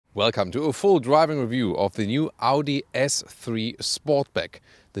Welcome to a full driving review of the new Audi S3 Sportback,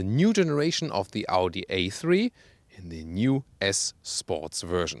 the new generation of the Audi A3 in the new S Sports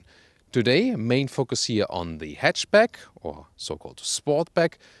version. Today, main focus here on the hatchback or so-called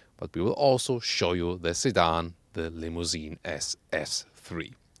Sportback, but we will also show you the sedan, the limousine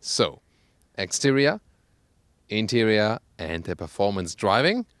SS3. So, exterior, interior and the performance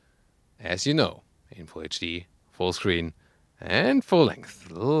driving, as you know, in Full HD, full screen and full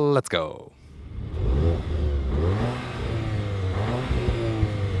length. Let's go.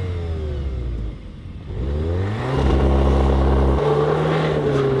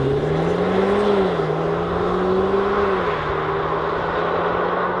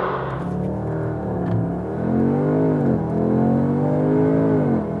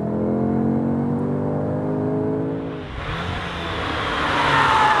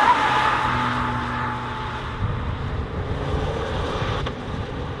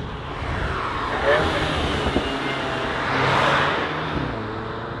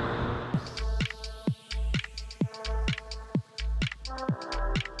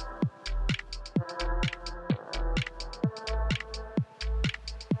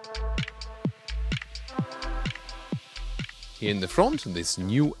 Here in the front, this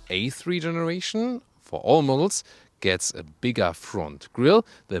new A3 generation for all models gets a bigger front grille.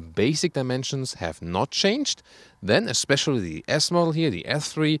 The basic dimensions have not changed. Then especially the S model here, the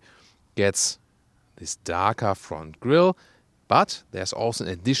S3, gets this darker front grille. But there's also an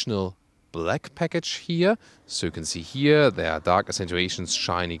additional black package here. So you can see here there are dark accentuations,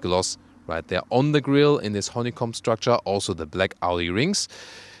 shiny gloss right there on the grille in this honeycomb structure. Also the black Audi rings.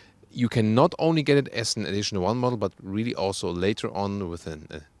 You can not only get it as an additional one model, but really also later on with an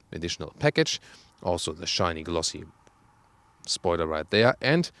additional package. Also the shiny glossy spoiler right there.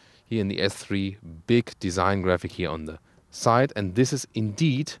 And here in the S3, big design graphic here on the side. And this is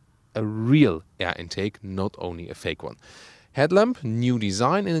indeed a real air intake, not only a fake one. Headlamp, new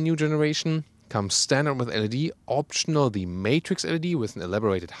design in the new generation. Comes standard with LED, optional the matrix LED with an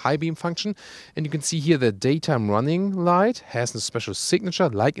elaborated high beam function. And you can see here the daytime running light has a special signature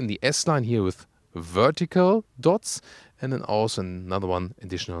like in the S line here with vertical dots, and then also another one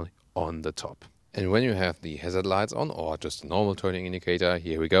additionally on the top. And when you have the hazard lights on or just a normal turning indicator,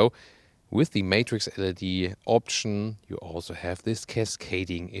 here we go. With the matrix LED option, you also have this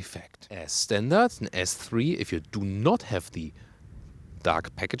cascading effect. As standard, an S3, if you do not have the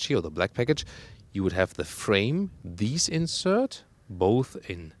dark package here, or the black package, you would have the frame, these insert, both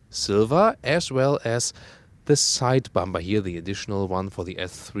in silver, as well as the side bumper here, the additional one for the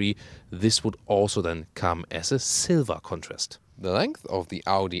S3. This would also then come as a silver contrast. The length of the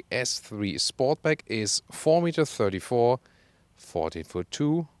Audi S3 Sportback is 4.34 m,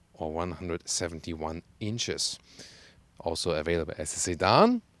 14'2", or 171 inches. Also available as a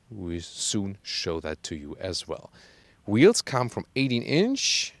sedan. We soon show that to you as well. Wheels come from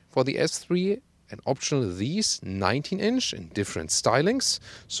 18-inch for the S3 and optional these 19-inch in different stylings,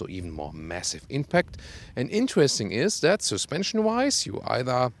 so even more massive impact. And interesting is that suspension-wise, you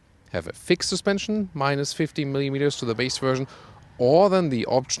either have a fixed suspension, minus 15 millimeters to the base version, or then the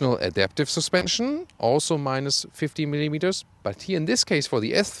optional adaptive suspension, also minus 50 millimeters. But here in this case for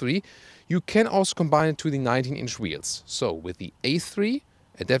the S3, you can also combine it to the 19-inch wheels. So with the A3,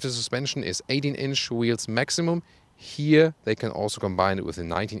 adaptive suspension is 18-inch wheels maximum. Here they can also combine it with the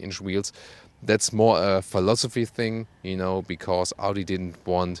 19-inch wheels. That's more a philosophy thing, you know, because Audi didn't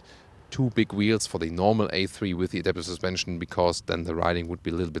want two big wheels for the normal A3 with the adaptive suspension, because then the riding would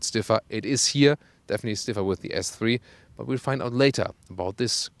be a little bit stiffer. It is here definitely stiffer with the S3, but we'll find out later about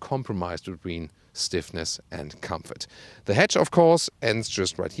this compromise between stiffness and comfort. The hatch, of course, ends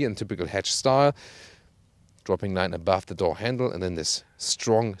just right here in typical hatch style, dropping line above the door handle, and then this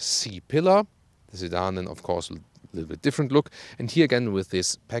strong C-pillar. The sedan then, of course, a little bit different look. And here again with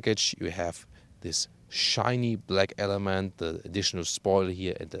this package you have this shiny black element, the additional spoiler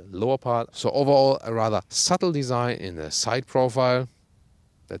here at the lower part. So overall a rather subtle design in the side profile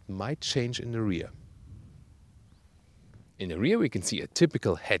that might change in the rear. In the rear we can see a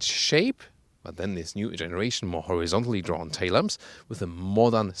typical hatch shape, but then this new generation more horizontally drawn tail lamps with a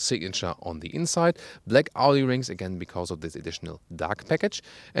modern signature on the inside. Black Audi rings again because of this additional dark package.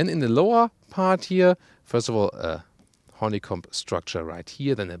 And in the lower part here, first of all, a honeycomb structure right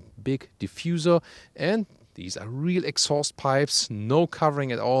here, then a big diffuser, and these are real exhaust pipes, no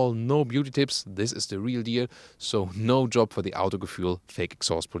covering at all, no beauty tips. This is the real deal, so no job for the Autogefühl fake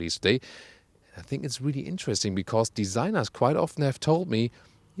exhaust police today. I think it's really interesting because designers quite often have told me,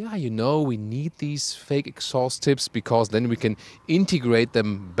 yeah, you know, we need these fake exhaust tips because then we can integrate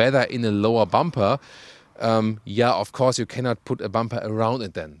them better in a lower bumper. Yeah, of course, you cannot put a bumper around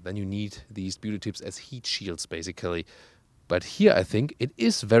it then. Then you need these beauty tips as heat shields, basically. But here, I think it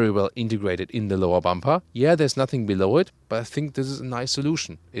is very well integrated in the lower bumper. Yeah, there's nothing below it, but I think this is a nice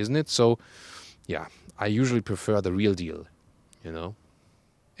solution, isn't it? So, yeah, I usually prefer the real deal, you know.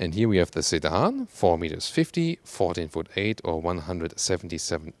 And here we have the sedan, 4 meters 50, 14 foot 8 or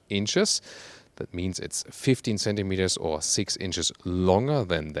 177 inches. That means it's 15 centimeters or 6 inches longer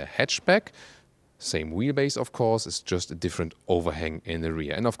than the hatchback. Same wheelbase, of course, it's just a different overhang in the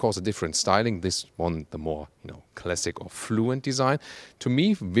rear. And of course, a different styling. This one, the more, classic or fluent design. To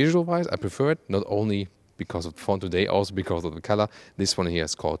me, visual-wise, I prefer it, not only because of the font today, also because of the color. This one here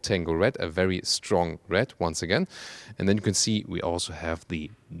is called Tango Red, a very strong red, once again. And then you can see we also have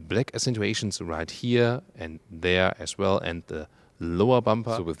the black accentuations right here and there as well, and the lower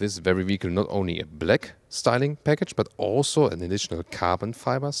bumper. So with this very vehicle, not only a black styling package, but also an additional carbon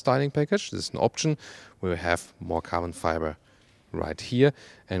fiber styling package. This is an option where we have more carbon fiber right here.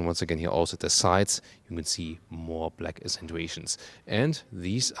 And once again, here also at the sides, you can see more black accentuations. And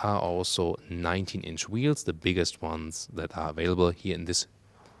these are also 19-inch wheels, the biggest ones that are available here in this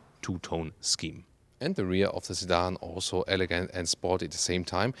two-tone scheme. And the rear of the sedan also elegant and sporty at the same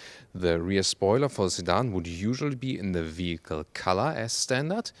time. The rear spoiler for the sedan would usually be in the vehicle color as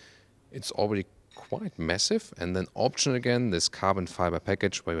standard. It's already quite massive. And then optional again, this carbon fiber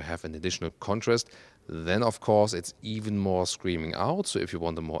package where you have an additional contrast. Then of course it's even more screaming out. So if you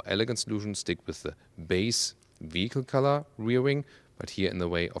want a more elegant solution, stick with the base vehicle color rear wing. But here in the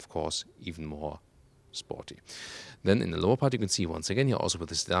way, of course, even more sporty. Then in the lower part you can see once again here also with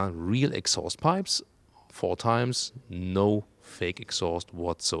the sedan real exhaust pipes, 4 times, no fake exhaust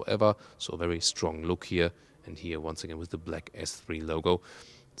whatsoever, so a very strong look here, and here once again with the black S3 logo.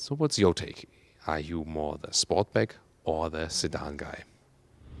 So what's your take? Are you more the Sportback or the sedan guy?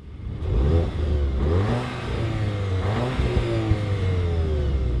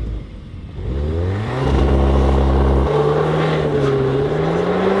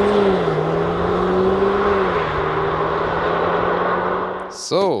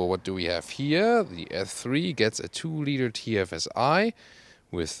 So what do we have here? The S3 gets a 2-liter TFSI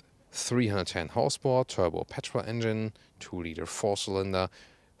with 310 horsepower, turbo petrol engine, 2-liter 4-cylinder,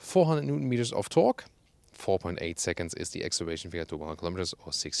 400 Newton meters of torque. 4.8 seconds is the acceleration figure to 100 kilometers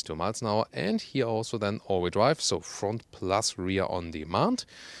or 62 miles an hour. And here also then all-wheel drive, so front plus rear on demand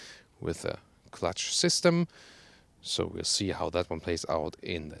with a clutch system. So we'll see how that one plays out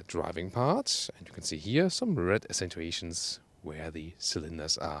in the driving part. And you can see here some red accentuations where the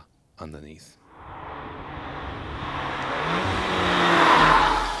cylinders are underneath.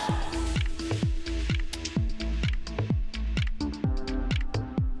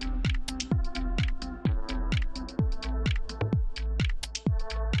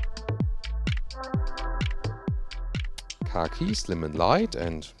 Car key, slim and light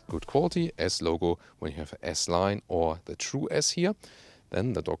and good quality. S logo when you have an S line or the true S here.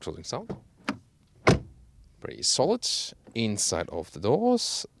 Then the door closing sound. Very solid. Inside of the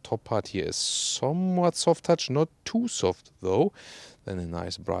doors. Top part here is somewhat soft touch, not too soft though. Then a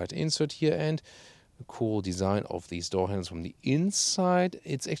nice bright insert here and a cool design of these door handles from the inside.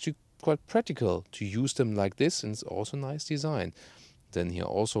 It's actually quite practical to use them like this, and it's also a nice design. Then here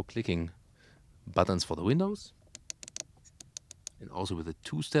also clicking buttons for the windows. And also with a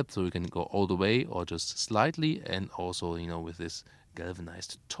 2-step, so you can go all the way or just slightly, and also, with this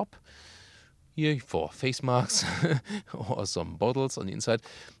galvanized top. Here for face marks or some bottles on the inside.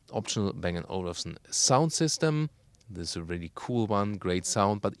 Optional Bang & Olufsen sound system. This is a really cool one, great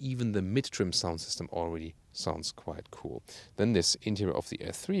sound, but even the mid-trim sound system already sounds quite cool. Then this interior of the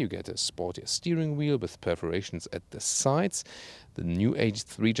S3, you get a sportier steering wheel with perforations at the sides. The new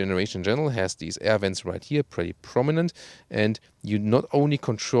H3 generation in general has these air vents right here, pretty prominent, and you not only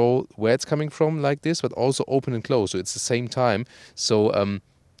control where it's coming from like this, but also open and close, so it's the same time. So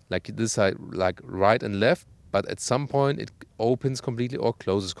like this side, like right and left, but at some point it opens completely or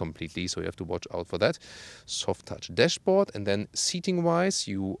closes completely, so you have to watch out for that. Soft touch dashboard, and then seating wise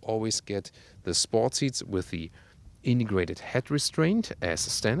you always get the sport seats with the integrated head restraint as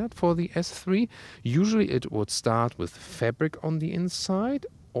standard for the S3. Usually it would start with fabric on the inside,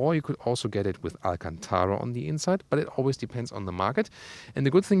 or you could also get it with Alcantara on the inside, but it always depends on the market. And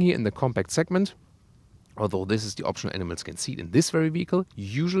the good thing here in the compact segment, although this is the optional animal skin seat in this very vehicle,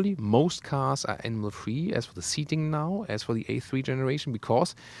 usually most cars are animal free as for the seating now, as for the A3 generation,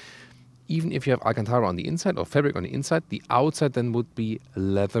 because even if you have Alcantara on the inside or fabric on the inside, the outside then would be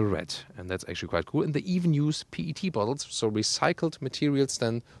leather red, and that's actually quite cool. And they even use PET bottles, so recycled materials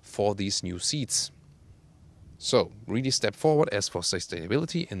then for these new seats. So really step forward as for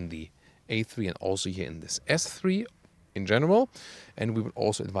sustainability in the A3 and also here in this S3 in general. And we would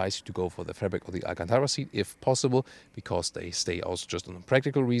also advise you to go for the fabric or the Alcantara seat if possible, because they stay also just on a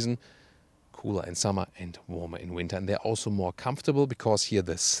practical reason, cooler in summer and warmer in winter. And they're also more comfortable because here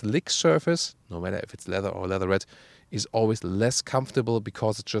the slick surface, no matter if it's leather or leatherette, is always less comfortable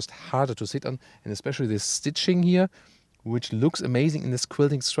because it's just harder to sit on. And especially this stitching here, which looks amazing in this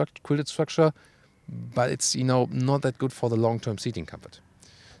quilted structure, but it's, you know, not that good for the long-term seating comfort.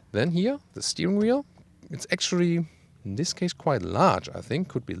 Then here, the steering wheel, it's actually, in this case, quite large, I think.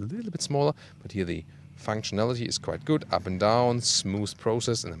 Could be a little bit smaller, but here the functionality is quite good. Up and down, smooth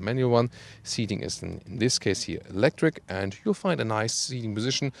process, and a manual one. Seating is, in this case here, electric, and you'll find a nice seating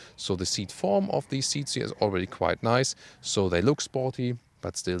position. So the seat form of these seats here is already quite nice. So they look sporty,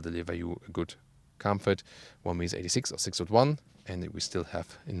 but still deliver you a good comfort. 1m86 or 6'1", and we still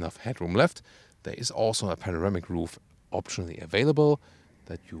have enough headroom left. There is also a panoramic roof optionally available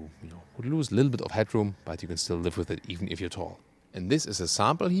that you would lose a little bit of headroom, but you can still live with it even if you're tall. And this is a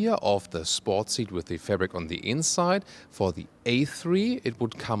sample here of the sport seat with the fabric on the inside. For the A3, it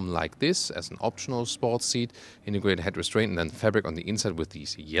would come like this as an optional sport seat, integrated head restraint, and then fabric on the inside with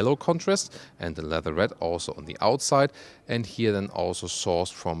these yellow contrasts, and the leatherette also on the outside. And here then also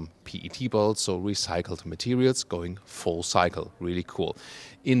sourced from PET bottles, so recycled materials, going full cycle. Really cool.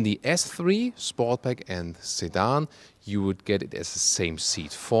 In the S3 Sportback and Sedan, you would get it as the same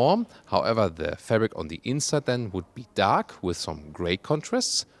seat form. However, the fabric on the inside then would be dark with some gray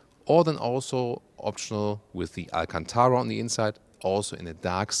contrasts, or then also optional with the Alcantara on the inside, also in a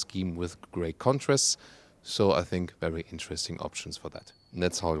dark scheme with gray contrasts. So I think very interesting options for that. And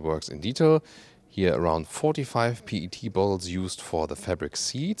that's how it works in detail. Here around 45 PET bottles used for the fabric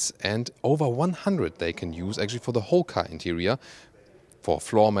seats, and over 100 they can use actually for the whole car interior, for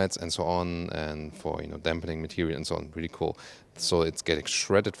floor mats and so on, and for dampening material and so on. Really cool. So it's getting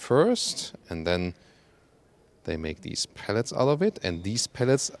shredded first, and then they make these pellets out of it, and these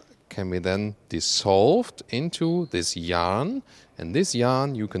pellets can be then dissolved into this yarn, and this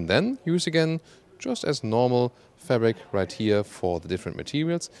yarn you can then use again just as normal fabric right here for the different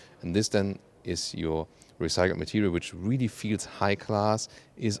materials. And this then is your recycled material, which really feels high class,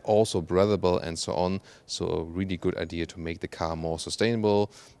 is also breathable and so on. So a really good idea to make the car more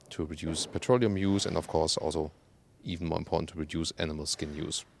sustainable, to reduce petroleum use, and of course also even more important, to reduce animal skin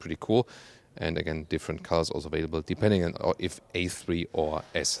use. Pretty cool. And again, different colors also available depending on if A3 or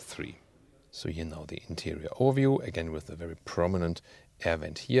S3. So here now the interior overview, again with a very prominent air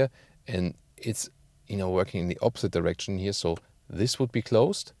vent here, and it's working in the opposite direction here. So this would be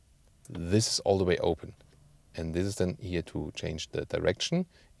closed, this is all the way open. And this is then here to change the direction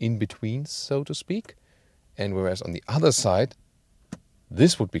in between, so to speak. And whereas on the other side,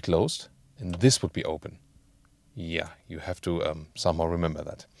 this would be closed and this would be open. Yeah, you have to somehow remember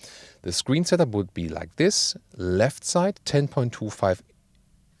that. The screen setup would be like this. Left side, 10.25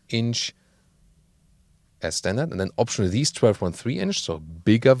 inch as standard. And then optionally these 12.3 inch, so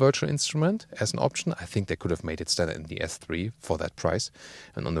bigger virtual instrument as an option. I think they could have made it standard in the S3 for that price.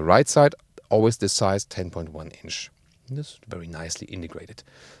 And on the right side, always this size, 10.1 inch. This is very nicely integrated.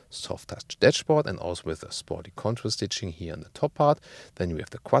 Soft touch dashboard, and also with a sporty contour stitching here on the top part. Then we have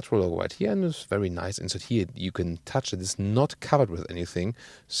the Quattro logo right here, and it's very nice inside here. You can touch it. It's not covered with anything.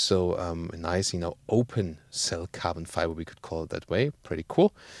 So a nice, open cell carbon fiber, we could call it that way. Pretty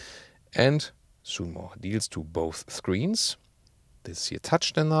cool. And soon more deals to both screens. This is here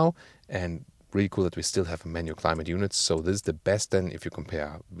touched now, and really cool that we still have a manual climate unit. So this is the best then if you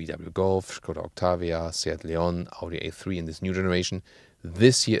compare VW Golf, Skoda Octavia, Seat Leon, Audi A3 in this new generation.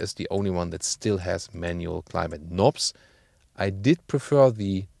 This here is the only one that still has manual climate knobs. I did prefer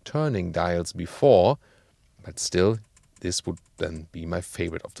the turning dials before, but still this would then be my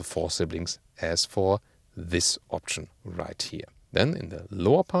favorite of the four siblings as for this option right here. Then in the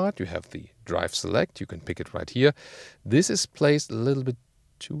lower part you have the drive select. You can pick it right here. This is placed a little bit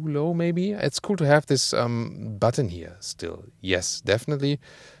too low maybe. It's cool to have this button here still. Yes, definitely.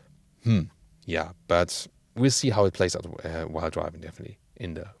 Yeah, but we'll see how it plays out while driving, definitely.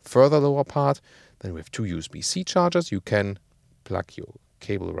 In the further lower part, then we have two USB-C chargers. You can plug your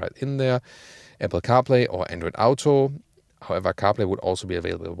cable right in there. Apple CarPlay or Android Auto. However, CarPlay would also be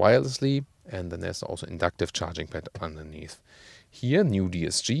available wirelessly. And then there's also inductive charging pad underneath. Here, new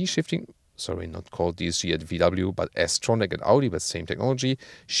DSG shifting. Sorry, not called DSG at VW, but S-tronic at Audi, but same technology.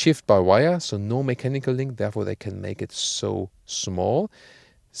 Shift by wire, so no mechanical link, therefore they can make it so small.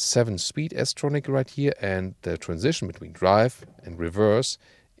 7-speed S-tronic right here, and the transition between drive and reverse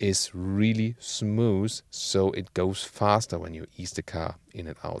is really smooth, so it goes faster when you ease the car in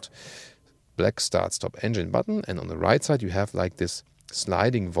and out. Black start-stop engine button, and on the right side you have like this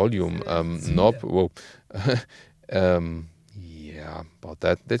sliding volume knob. Whoa. Yeah, about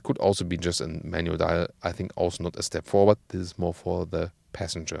that. That could also be just a manual dial. I think also not a step forward. This is more for the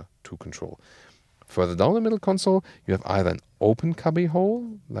passenger to control. Further down the middle console, you have either an open cubby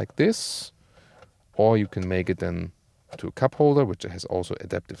hole like this, or you can make it then to a cup holder, which has also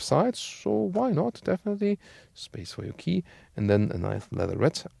adaptive sides. So why not? Definitely space for your key, and then a nice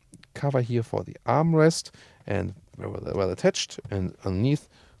leatherette cover here for the armrest, and well attached. And underneath,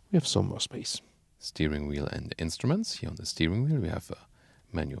 we have some more space. Steering wheel and instruments. Here on the steering wheel, we have a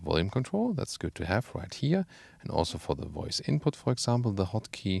manual volume control. That's good to have right here, and also for the voice input, for example, the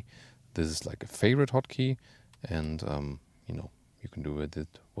hotkey. This is like a favorite hotkey, and you know, you can do with it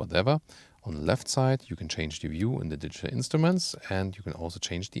whatever. On the left side, you can change the view in the digital instruments, and you can also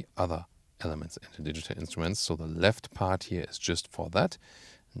change the other elements in the digital instruments. So the left part here is just for that.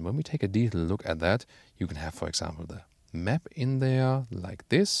 And when we take a detailed look at that, you can have, for example, the map in there like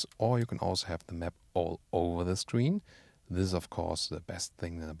this, or you can also have the map all over the screen. This is, of course, the best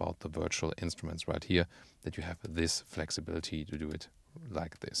thing about the virtual instruments right here, that you have this flexibility to do it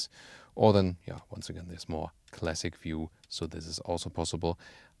like this. Or then, yeah, once again, there's more classic view, so this is also possible.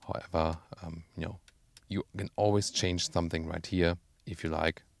 However, you know, you can always change something right here if you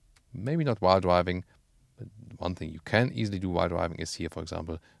like. Maybe not while driving, but one thing you can easily do while driving is here, for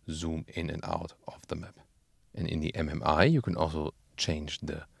example, zoom in and out of the map. And in the MMI, you can also change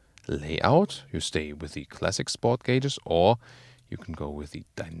the layout. You stay with the classic sport gauges, or you can go with the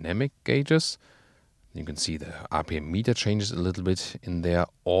dynamic gauges. You can see the RPM meter changes a little bit in there,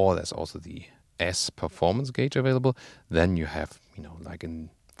 or there's also the S performance gauge available. Then you have, you know, like in,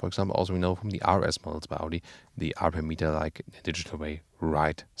 for example, also we know from the RS models by Audi, the RPM meter like in a digital way,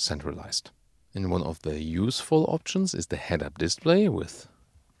 right centralized. And one of the useful options is the head-up display with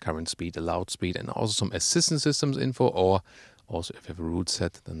current speed, allowed speed, and also some assistance systems info, or also if you have a route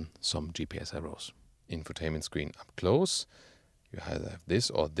set, then some GPS arrows. Infotainment screen up close. You either have this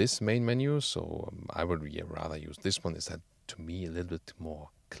or this main menu, so I would rather use this one. Is that to me a little bit more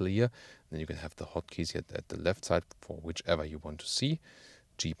clear. Then you can have the hotkeys here at the left side for whichever you want to see.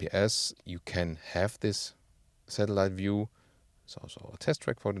 GPS, you can have this satellite view. It's also a test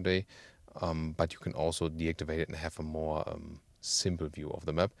track for today, but you can also deactivate it and have a more simple view of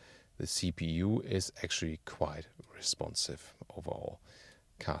the map. The CPU is actually quite responsive overall.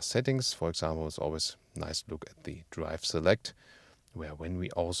 Car settings, for example, it's always nice to look at the drive select, where when we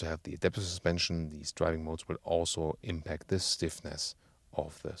also have the adaptive suspension, these driving modes will also impact the stiffness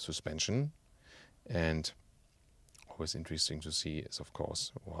of the suspension. And always interesting to see is, of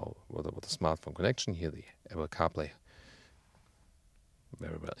course, well, with the smartphone connection here, the Apple CarPlay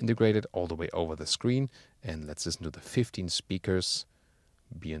very well integrated all the way over the screen. And let's listen to the 15 speakers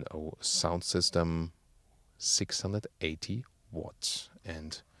B&O sound system, 680 watts.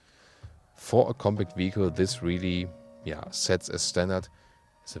 And for a compact vehicle, this really sets a standard.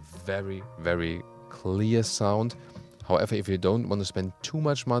 It's a very, very clear sound. However, if you don't want to spend too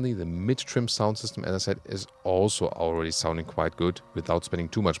much money, the mid-trim sound system, as I said, is also already sounding quite good without spending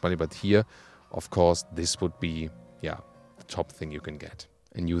too much money. But here, of course, this would be the top thing you can get.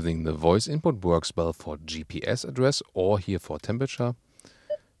 And using the voice input works well for GPS address or here for temperature.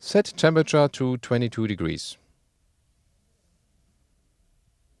 Set temperature to 22 degrees.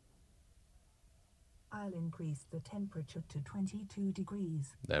 I'll increase the temperature to 22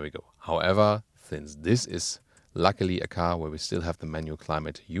 degrees. There we go. However, since this is luckily a car where we still have the manual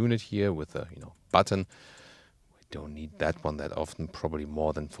climate unit here with a button, we don't need that one that often, probably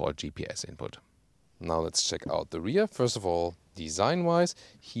more than for a GPS input. Now let's check out the rear. First of all, design-wise,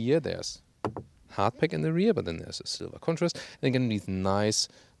 here there's hardpack in the rear, but then there's a silver contrast. And again, these nice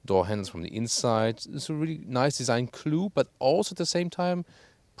door handles from the inside. It's a really nice design clue, but also at the same time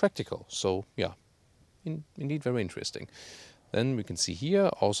practical. So yeah, indeed very interesting. Then we can see here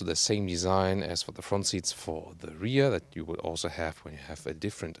also the same design as for the front seats for the rear that you would also have when you have a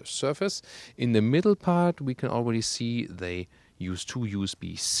different surface. In the middle part, we can already see they use two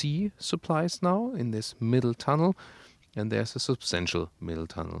USB-C supplies now in this middle tunnel. And there's a substantial middle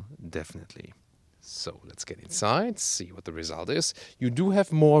tunnel, definitely. So let's get inside, see what the result is. You do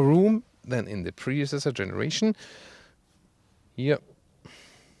have more room than in the predecessor generation. Here,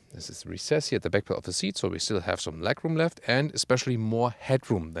 this is the recess here at the back of the seat, so we still have some legroom left and especially more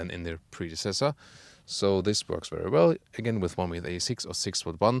headroom than in the predecessor. So this works very well, again with 1.86 or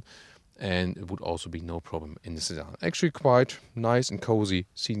 6.1, and it would also be no problem in the sedan. Actually quite nice and cozy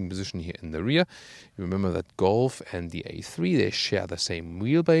seating position here in the rear. You remember that Golf and the A3, they share the same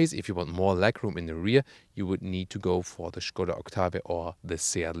wheelbase. If you want more legroom in the rear, you would need to go for the Skoda Octavia or the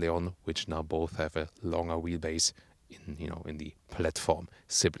Seat Leon, which now both have a longer wheelbase in, you know, in the platform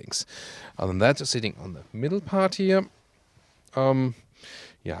siblings. Other than that, sitting on the middle part here,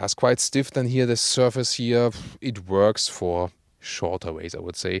 yeah, it's quite stiff. Then here, the surface here, it works for shorter ways, I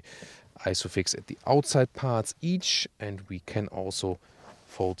would say. Isofix at the outside parts each, and we can also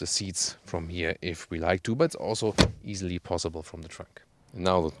fold the seats from here if we like to, but it's also easily possible from the trunk.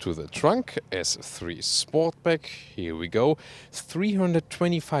 Now to the trunk, S3 Sportback, here we go.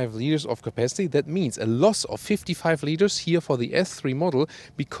 325 liters of capacity, that means a loss of 55 liters here for the S3 model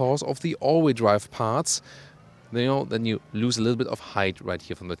because of the all-wheel drive parts. You know, then you lose a little bit of height right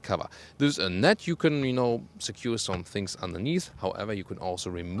here from that cover. There's a net, you can, you know, secure some things underneath. However, you can also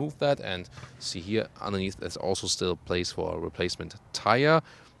remove that, and see here underneath there's also still place for a replacement tire.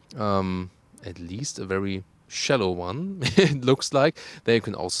 At least a very shallow one, it looks like. There you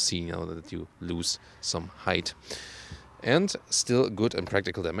can also see, you know, that you lose some height. And still good and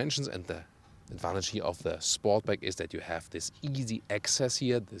practical dimensions, and the advantage here of the Sportback is that you have this easy access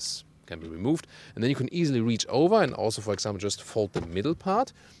here. This can be removed, and then you can easily reach over and also, for example, just fold the middle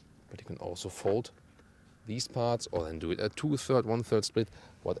part, but you can also fold these parts or then do it a 2/3, 1/3 split,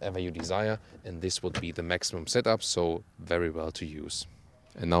 whatever you desire, and this would be the maximum setup, so very well to use.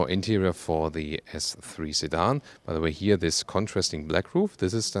 And now interior for the S3 sedan. By the way, here this contrasting black roof,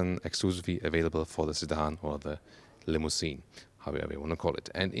 this is then exclusively available for the sedan or the limousine, however you want to call it.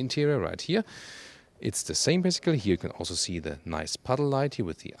 And interior right here, it's the same basically. Here you can also see the nice puddle light here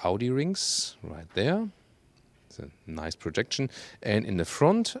with the Audi rings right there. It's a nice projection. And in the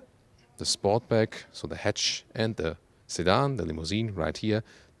front, the Sportback, so the hatch, and the sedan, the limousine right here,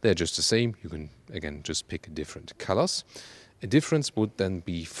 they're just the same. You can again just pick different colors. A difference would then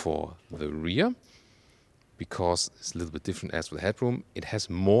be for the rear, because it's a little bit different as with headroom. It has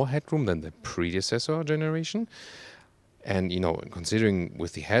more headroom than the predecessor generation. And, you know, considering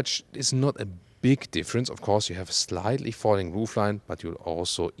with the hatch, it's not a big difference. Of course, you have a slightly falling roofline, but you'll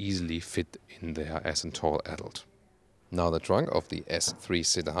also easily fit in there as a tall adult. Now the trunk of the S3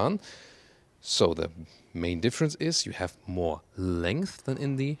 sedan. So the main difference is you have more length than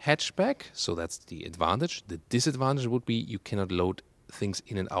in the hatchback. So that's the advantage. The disadvantage would be you cannot load things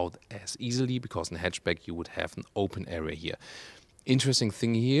in and out as easily, because in the hatchback you would have an open area here. Interesting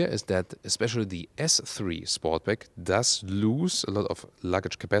thing here is that especially the S3 Sportback does lose a lot of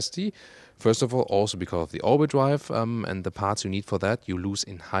luggage capacity. First of all, also because of the all-wheel drive and the parts you need for that, you lose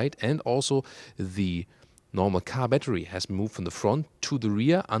in height, and also the normal car battery has moved from the front to the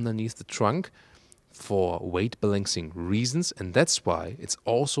rear underneath the trunk for weight balancing reasons, and that's why it's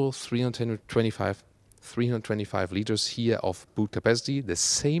also 325 liters here of boot capacity, the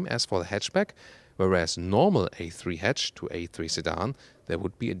same as for the hatchback. Whereas normal A3 hatch to A3 sedan, there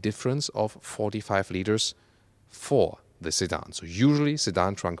would be a difference of 45 liters for the sedan. So usually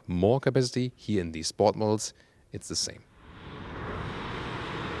sedan trunk more capacity. Here in these sport models, it's the same.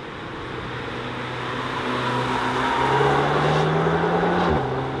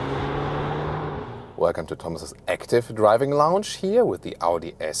 Welcome to Thomas's active driving lounge here with the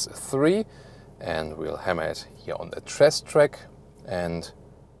Audi S3, and we'll hammer it here on the test track. And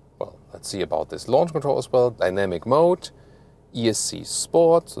well, let's see about this launch control as well. Dynamic mode, ESC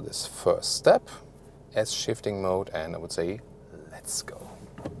Sport, so this first step, S shifting mode, and I would say, let's go.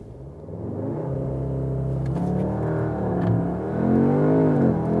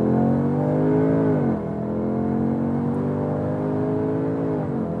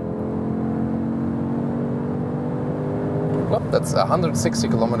 Well, that's 160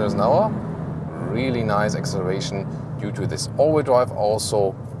 kilometers an hour. Really nice acceleration due to this all-wheel drive,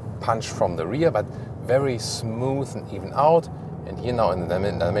 also punch from the rear, but very smooth and even out. And here now in the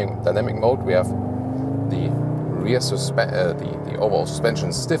dynamic mode, we have the rear the overall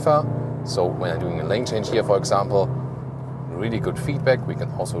suspension stiffer. So when I'm doing a lane change here, for example, really good feedback. We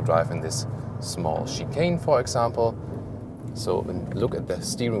can also drive in this small chicane, for example. So when you look at the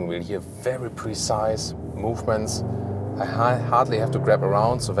steering wheel here, very precise movements. I hardly have to grab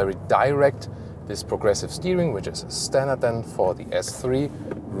around, so very direct. This progressive steering, which is standard then for the S3,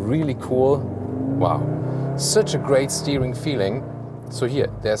 really cool. Wow, such a great steering feeling. So here,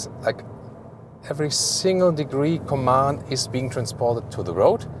 there's like every single degree command is being transported to the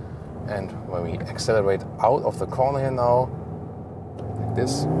road. And when we accelerate out of the corner here now, like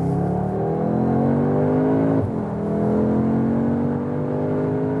this,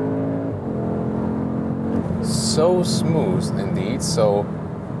 so smooth indeed. So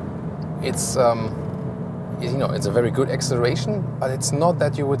it's you know, it's a very good acceleration, but it's not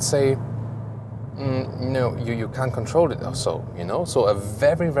that you would say you can't control it or so, you know. So a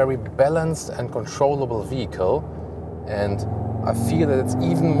very, very balanced and controllable vehicle, and I feel that it's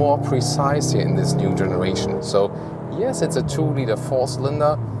even more precise here in this new generation. So Yes, it's a 2-liter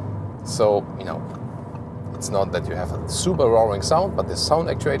 4-cylinder, so, you know, it's not that you have a super roaring sound, but the sound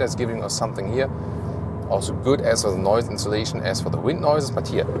actuator is giving us something here. Also good as for the noise insulation, as for the wind noises, but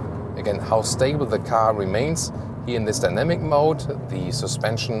here, again, how stable the car remains. Here in this dynamic mode, the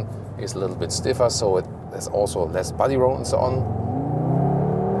suspension is a little bit stiffer, so there's also less body roll and so on.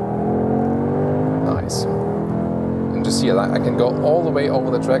 Nice. And just here, I can go all the way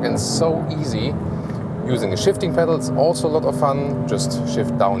over the track, and it's so easy. Using a shifting pedal, it's also a lot of fun. Just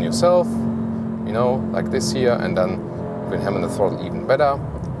shift down yourself, you know, like this here, and then you can hammer the throttle even better,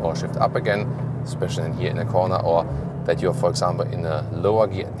 or shift up again, especially in here in a corner, or that you're, for example, in a lower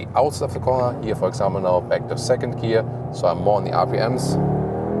gear at the outside of the corner. Here, for example, now back to 2nd gear, so I'm more on the RPMs.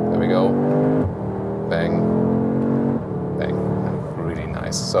 There we go. Bang, bang, really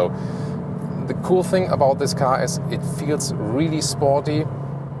nice. So the cool thing about this car is it feels really sporty.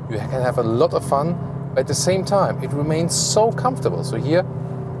 You can have a lot of fun, but at the same time, it remains so comfortable. So here,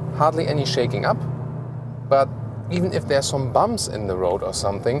 hardly any shaking up, but even if there's some bumps in the road or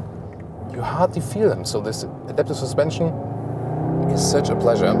something, you hardly feel them. So this adaptive suspension is such a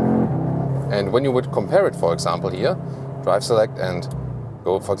pleasure. And when you would compare it, for example, here, drive select and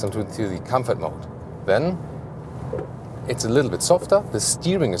go, for example, to the comfort mode, then it's a little bit softer. The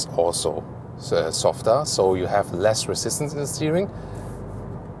steering is also softer, so you have less resistance in the steering.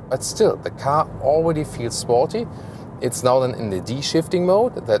 But still, the car already feels sporty. It's now then in the D-shifting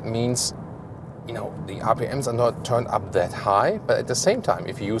mode. That means, you know, the RPMs are not turned up that high, but at the same time,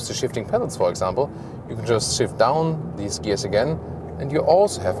 if you use the shifting pedals, for example, you can just shift down these gears again, and you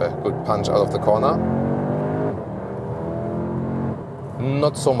also have a good punch out of the corner.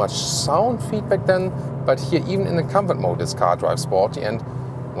 Not so much sound feedback then, but here, even in the comfort mode, this car drives sporty. And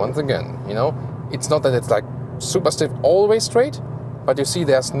once again, you know, it's not that it's like super stiff all the way straight, but you see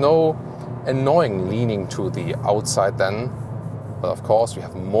there's no annoying leaning to the outside then. But of course, we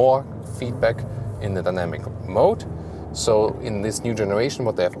have more feedback in the dynamic mode. So in this new generation,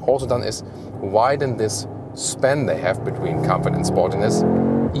 what they have also done is widen this span they have between comfort and sportiness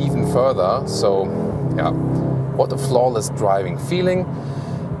even further. So yeah, what a flawless driving feeling.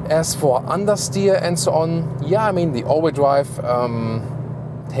 As for understeer and so on, yeah, I mean, the all-wheel drive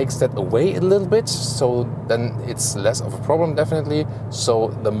takes that away a little bit, so then it's less of a problem, definitely. So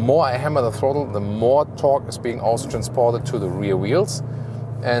the more I hammer the throttle, the more torque is being also transported to the rear wheels.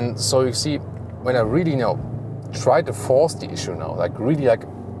 And so you see, when I really, you know, try to force the issue now, like really like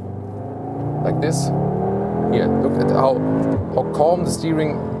this, here, look at how calm the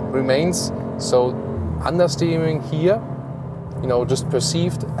steering remains. So understeering here, you know, just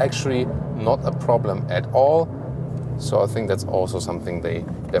perceived, actually not a problem at all. So I think that's also something they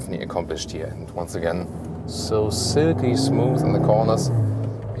definitely accomplished here. And once again, so silky smooth in the corners.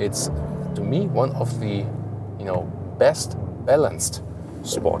 It's, to me, one of the, you know, best balanced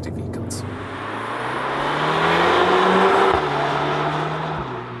sporty vehicles.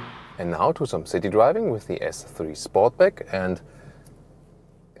 And now to some city driving with the S3 Sportback, and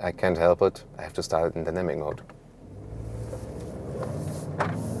I can't help it, I have to start it in dynamic mode.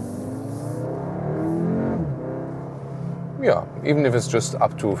 Yeah, even if it's just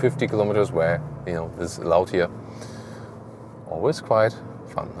up to 50 kilometers where, you know, this is allowed here, always quite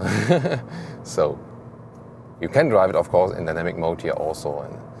fun. So you can drive it, of course, in dynamic mode here also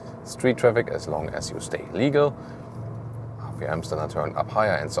in street traffic, as long as you stay legal. RPMs then are turned up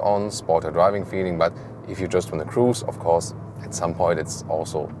higher and so on, sportier driving feeling. But if you just want to cruise, of course, at some point it's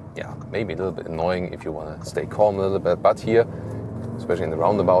also, yeah, maybe a little bit annoying if you want to stay calm a little bit. But here, especially in the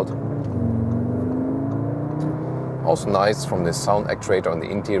roundabout, also nice from this sound actuator on the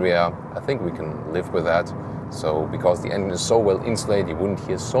interior. I think we can live with that. So because the engine is so well insulated, you wouldn't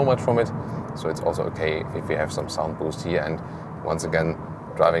hear so much from it. So it's also okay if we have some sound boost here. And once again,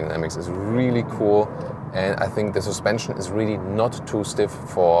 driving dynamics is really cool. And I think the suspension is really not too stiff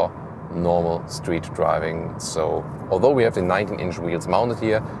for normal street driving. So although we have the 19-inch wheels mounted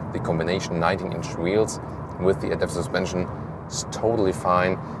here, the combination 19-inch wheels with the adaptive suspension is totally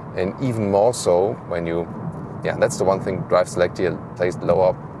fine. And even more so when you, yeah, that's the one thing, drive select here placed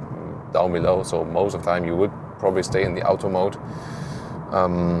lower down below, so most of the time you would probably stay in the auto mode.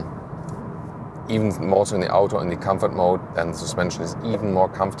 Even more so in the auto, in the comfort mode, then the suspension is even more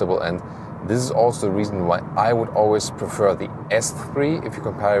comfortable. And this is also the reason why I would always prefer the S3 if you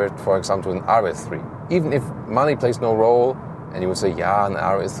compare it, for example, to an RS3. Even if money plays no role, and you would say, yeah, an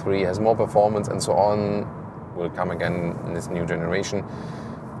RS3 has more performance and so on, will come again in this new generation.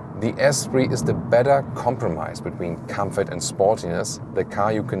 The S3 is the better compromise between comfort and sportiness, the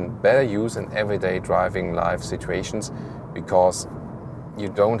car you can better use in everyday driving life situations, because you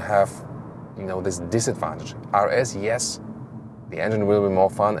don't have you know, this disadvantage. RS, yes, the engine will be more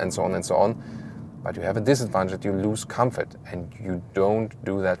fun and so on and so on, but you have a disadvantage that you lose comfort, and you don't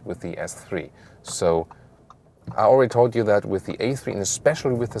do that with the S3. So I already told you that with the A3, and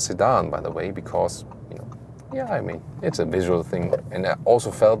especially with the sedan, by the way, because, you know, yeah, I mean, it's a visual thing. And I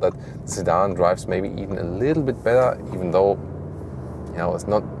also felt that the sedan drives maybe even a little bit better, even though, you know, it's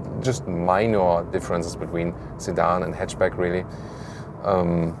not just minor differences between sedan and hatchback, really.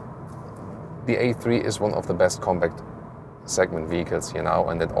 The A3 is one of the best compact segment vehicles here now,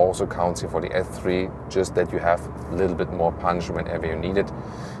 and that also counts here for the S3, just that you have a little bit more punch whenever you need it.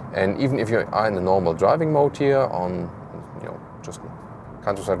 And even if you are in the normal driving mode here on, you know, just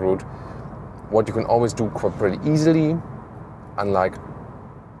countryside route, what you can always do quite pretty easily, unlike,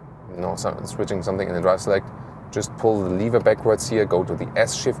 you know, switching something in the drive select, just pull the lever backwards here, go to the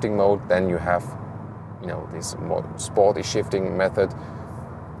S shifting mode, then you have, you know, this more sporty shifting method.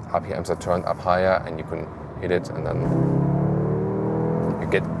 RPMs are turned up higher and you can hit it, and then you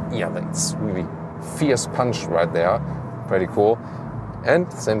get, yeah, that's really fierce punch right there. Pretty cool.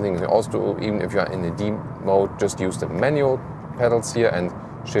 And same thing you can also do, even if you're in the D mode, just use the manual pedals here and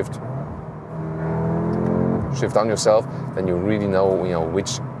shift down yourself, then you really know, you know,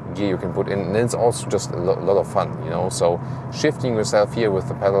 which gear you can put in, and it's also just a lot of fun, you know. So shifting yourself here with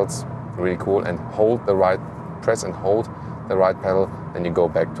the pedals, really cool, and press and hold the right pedal, then you go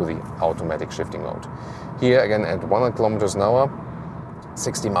back to the automatic shifting mode. Here again at 100 kilometers an hour,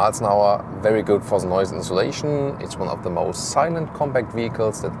 60 miles an hour, very good for the noise insulation. It's one of the most silent compact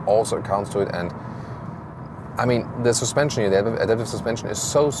vehicles that also accounts to it. And I mean, the suspension here, the adaptive suspension, is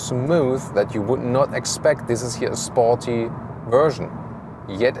so smooth that you would not expect this is here a sporty version.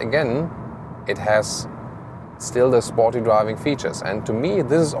 Yet again, it has still the sporty driving features. And to me,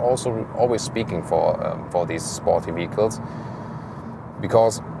 this is also always speaking for these sporty vehicles,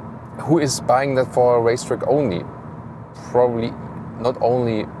 because who is buying that for a racetrack only? Probably not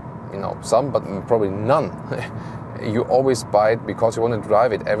only, you know, some, but probably none. You always buy it because you want to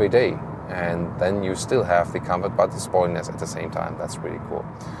drive it every day, and then you still have the comfort but the sportiness at the same time. That's really cool.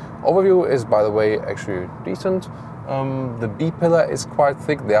 Overview is, by the way, actually decent. The B pillar is quite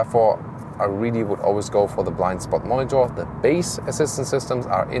thick, therefore I really would always go for the blind spot monitor. The base assistance systems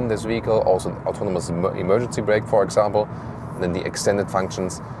are in this vehicle, also the autonomous emergency brake, for example. And then the extended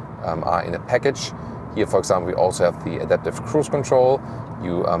functions are in a package. Here, for example, we also have the adaptive cruise control.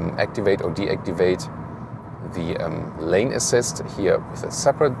 You activate or deactivate the lane assist here with a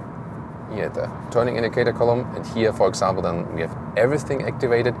separate, here the turning indicator column. And here, for example, then we have everything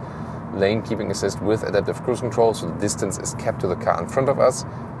activated. Lane keeping assist with adaptive cruise control, so the distance is kept to the car in front of us.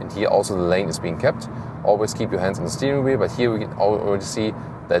 And here also the lane is being kept. Always keep your hands on the steering wheel, but here we can already see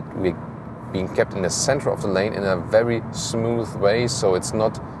that we're being kept in the center of the lane in a very smooth way, so it's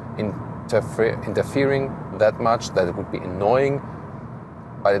not interfering that much that it would be annoying,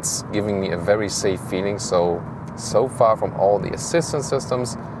 but it's giving me a very safe feeling. So far from all the assistance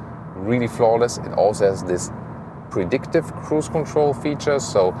systems, really flawless. It also has this predictive cruise control feature,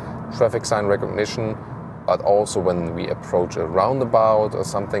 so traffic sign recognition, but also when we approach a roundabout or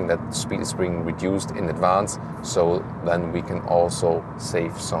something, that speed is being reduced in advance, so then we can also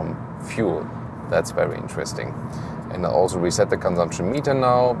save some fuel. That's very interesting. And I also reset the consumption meter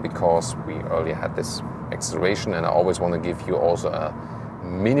now, because we earlier had this acceleration, and I always want to give you also a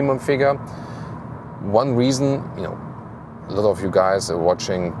minimum figure. One reason, you know, a lot of you guys are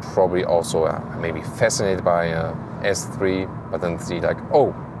watching probably also maybe fascinated by S3, but then see like,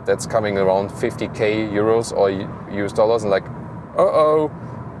 oh, that's coming around 50k euros or US dollars, and like,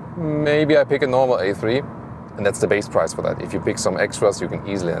 maybe I pick a normal A3, and that's the base price for that. If you pick some extras, you can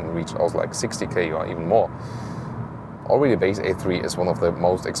easily then reach also like 60k or even more. Already base A3 is one of the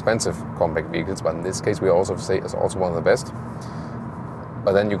most expensive compact vehicles, but in this case we also say it's also one of the best.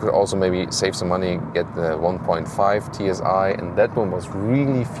 But then you could also maybe save some money, get the 1.5 TSI, and that one was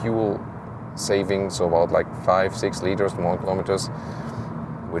really fuel saving, so about like 5-6 liters more kilometers,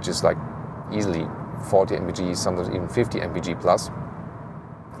 which is like easily 40 mpg, sometimes even 50 mpg plus.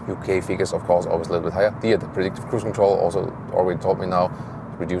 UK figures, of course, always a little bit higher. Here, the predictive cruise control also already told me now,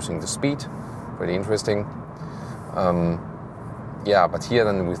 reducing the speed, pretty interesting. Yeah, but here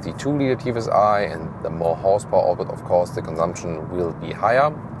then with the 2-liter TSI and the more horsepower output, of course, the consumption will be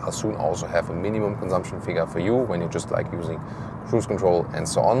higher. I'll soon also have a minimum consumption figure for you when you're just like using cruise control and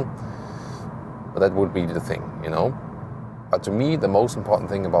so on. But that would be the thing, you know. But to me, the most important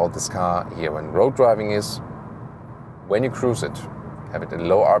thing about this car here when road driving is when you cruise it, have it in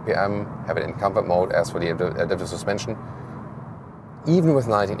low RPM, have it in comfort mode. As for the adaptive suspension, even with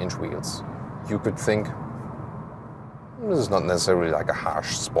 19-inch wheels, you could think, this is not necessarily like a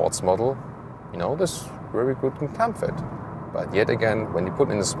harsh sports model. you know, this very good in comfort. But yet again, when you put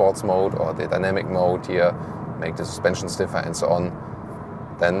in the sports mode or the dynamic mode here, make the suspension stiffer and so on,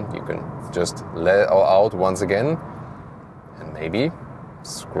 then you can just let it all out once again and maybe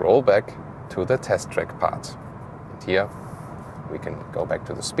scroll back to the test track part. And here we can go back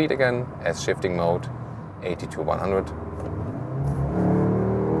to the speed again as shifting mode, 80 to 100.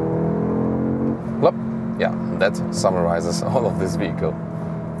 Plop. Yeah, that summarizes all of this vehicle.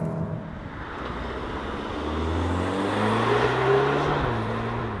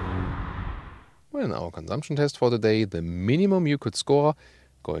 Well, in our consumption test for today, the minimum you could score,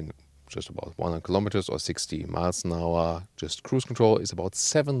 going just about 100 kilometers or 60 miles an hour, just cruise control, is about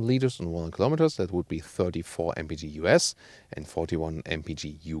 7 liters on 100 kilometers. That would be 34 mpg US and 41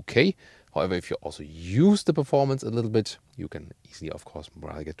 mpg UK. However, if you also use the performance a little bit, you can easily, of course,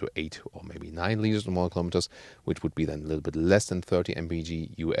 rather get to 8 or maybe 9 liters on 100 kilometers, which would be then a little bit less than 30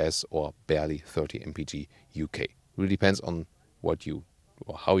 mpg US or barely 30 mpg UK. Really depends on what you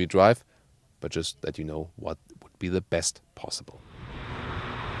or how you drive, but just that you know what would be the best possible.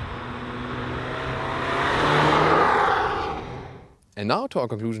 And now to our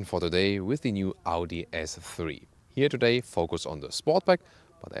conclusion for today with the new Audi S3. Here today, focus on the Sportback,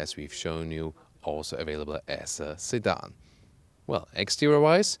 but as we've shown you, also available as a sedan. Well,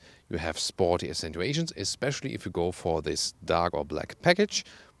 exterior-wise, you have sporty accentuations, especially if you go for this dark or black package,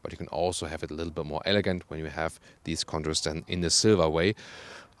 but you can also have it a little bit more elegant when you have these contrasts then in the silver way.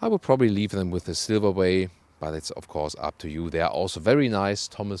 I would probably leave them with the silver way, but it's of course up to you. There are also very nice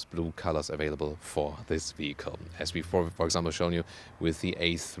Thomas blue colors available for this vehicle, as we've for example shown you with the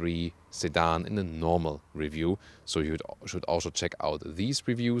A3 sedan in the normal review. So you should also check out these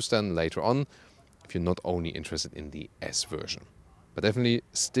reviews then later on if you're not only interested in the S version. But definitely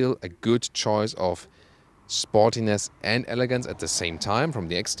still a good choice of sportiness and elegance at the same time from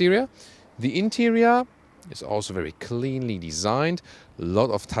the exterior. The interior is also very cleanly designed, a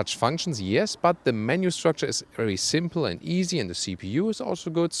lot of touch functions, yes, but the menu structure is very simple and easy, and the CPU is also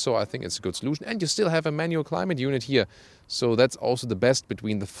good, so I think it's a good solution. And you still have a manual climate unit here, so that's also the best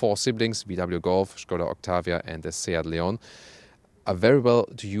between the 4 siblings, VW Golf, Skoda Octavia and the Seat Leon. A very well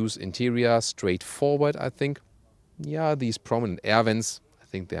to use interior, straightforward, I think. Yeah, these prominent air vents, I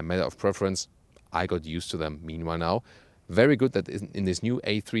think they're a matter of preference. I got used to them meanwhile now. Very good that in this new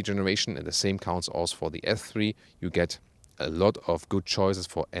A3 generation, and the same counts also for the S3, you get a lot of good choices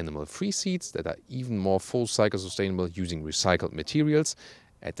for animal-free seats that are even more full-cycle sustainable using recycled materials.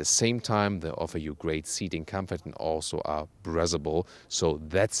 At the same time, they offer you great seating comfort and also are breathable. So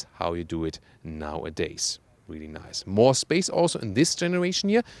that's how you do it nowadays. Really nice. More space also in this generation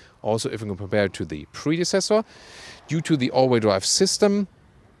here. Also, if you can compare it to the predecessor, due to the all-wheel drive system,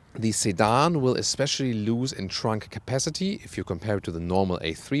 the sedan will especially lose in trunk capacity if you compare it to the normal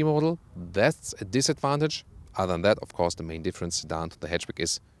A3 model. That's a disadvantage. Other than that, of course, the main difference sedan to the hatchback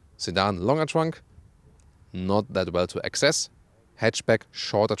is sedan longer trunk, not that well to access. Hatchback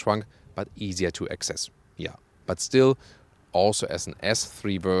shorter trunk, but easier to access. Yeah, but still also as an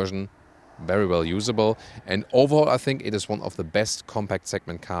S3 version, very well usable. And overall, I think it is one of the best compact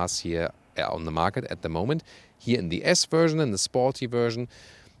segment cars here on the market at the moment. Here in the S version and the sporty version,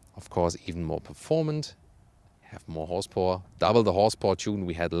 of course, even more performant, have more horsepower, double the horsepower tune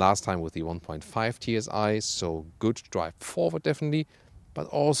we had last time with the 1.5 TSI, so good drive forward definitely, but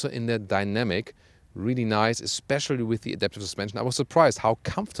also in the dynamic, really nice, especially with the adaptive suspension. I was surprised how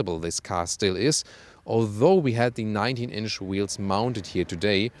comfortable this car still is, although we had the 19-inch wheels mounted here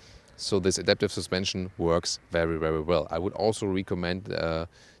today, so this adaptive suspension works very, very well. I would also recommend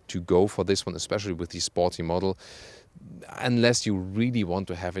to go for this one, especially with the sporty model, unless you really want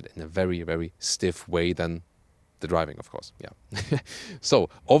to have it in a very, very stiff way, then the driving, of course. Yeah. So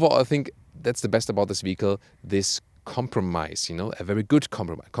overall, I think that's the best about this vehicle, this compromise, you know, a very good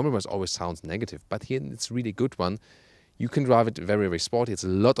compromise. Compromise always sounds negative, but here it's really a good one. You can drive it very, very sporty. It's a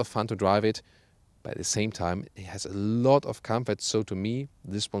lot of fun to drive it, but at the same time, it has a lot of comfort. So to me,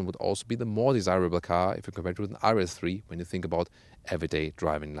 this one would also be the more desirable car if you compare it with an RS3 when you think about everyday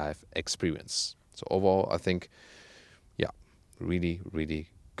driving life experience. So overall, I think, yeah, really, really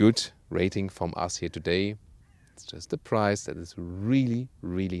good rating from us here today. It's just the price that is really,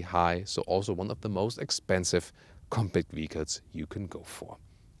 really high. So also one of the most expensive compact vehicles you can go for.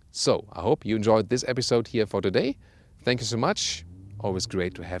 So I hope you enjoyed this episode here for today. Thank you so much. Always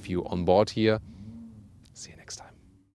great to have you on board here. See you next time.